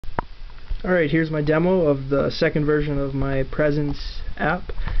Alright, here's my demo of the second version of my Presence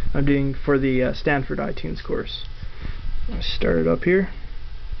app I'm doing for the Stanford iTunes course. I'll start it up here.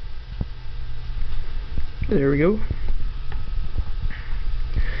 There we go.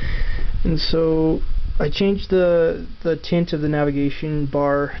 And so I changed the tint of the navigation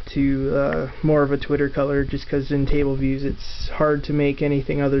bar to more of a Twitter color, just because in table views it's hard to make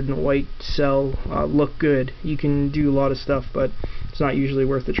anything other than a white cell look good. You can do a lot of stuff, but it's not usually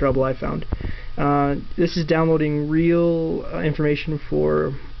worth the trouble, I found. This is downloading real information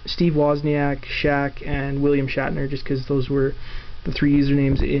for Steve Wozniak, Shaq, and William Shatner, just because those were the 3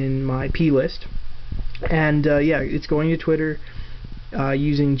 usernames in my P list. And yeah, it's going to Twitter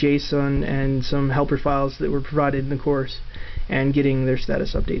using JSON and some helper files that were provided in the course, and getting their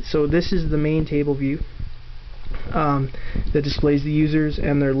status updates. So this is the main table view that displays the users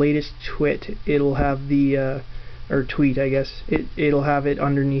and their latest tweet. It'll have the or tweet, I guess. It'll have it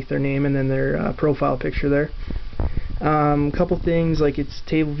underneath their name and then their profile picture there. Couple things, like it's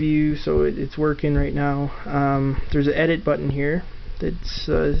table view, so it's working right now. There's an edit button here. That's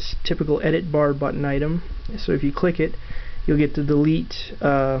a typical edit bar button item. So if you click it, you'll get the delete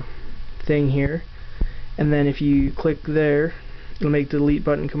thing here, and then if you click there, it'll make the delete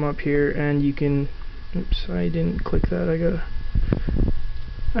button come up here, and you can, oops, I didn't click that,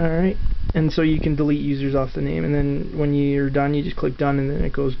 alright, and so you can delete users off the name, and then when you're done, you just click done, and then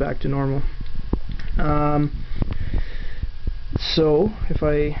it goes back to normal. So if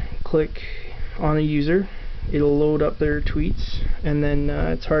I click on a user, it'll load up their tweets, and then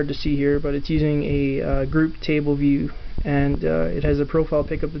it's hard to see here, but it's using a group table view, and it has a profile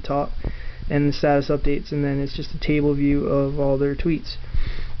pic up the top and the status updates, and then it's just a table view of all their tweets.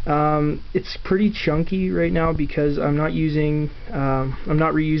 It's pretty chunky right now because I'm not reusing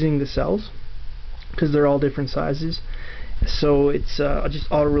the cells because they're all different sizes, so it's just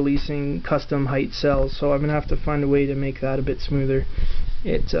auto-releasing custom height cells, so I'm gonna have to find a way to make that a bit smoother.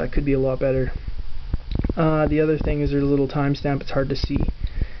 It could be a lot better. The other thing is there's a little timestamp. It's hard to see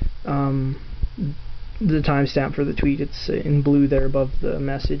the timestamp for the tweet. It's in blue there above the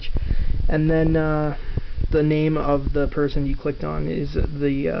message, and then the name of the person you clicked on is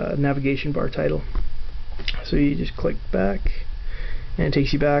the navigation bar title. So you just click back and it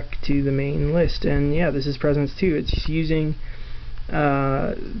takes you back to the main list, and yeah, this is Presence 2. It's using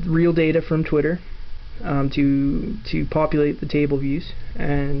real data from Twitter to populate the table views,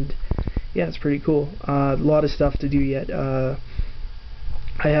 and yeah, it's pretty cool. A lot of stuff to do yet.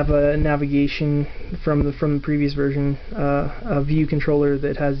 I have a navigation from the previous version, a view controller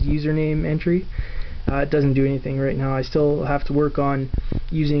that has username entry. It doesn't do anything right now. I still have to work on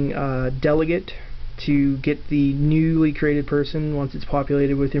using delegate to get the newly created person, once it's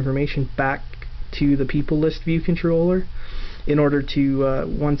populated with information, back to the people list view controller, in order to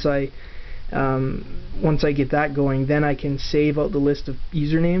once I get that going, then I can save out the list of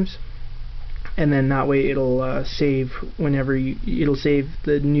usernames, and then that way it'll save whenever it'll save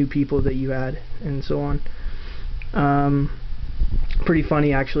the new people that you add, and so on. Pretty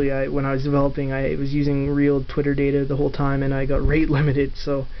funny actually, when I was developing, I was using real Twitter data the whole time, and I got rate limited,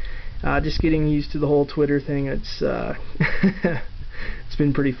 so just getting used to the whole Twitter thing, it's it's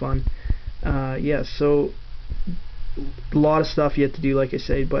been pretty fun. Yeah, so a lot of stuff yet to do, like I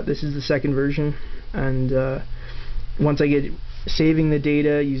say, but this is the second version, and once I get saving the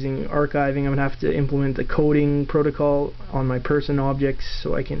data using archiving, I'm going to have to implement the coding protocol on my person objects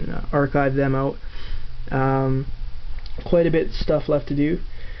so I can archive them out. Quite a bit of stuff left to do,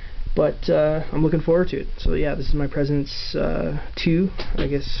 but I'm looking forward to it. So yeah, this is my Presence 2, I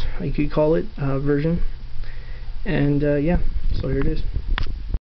guess I could call it, version, and yeah, so here it is.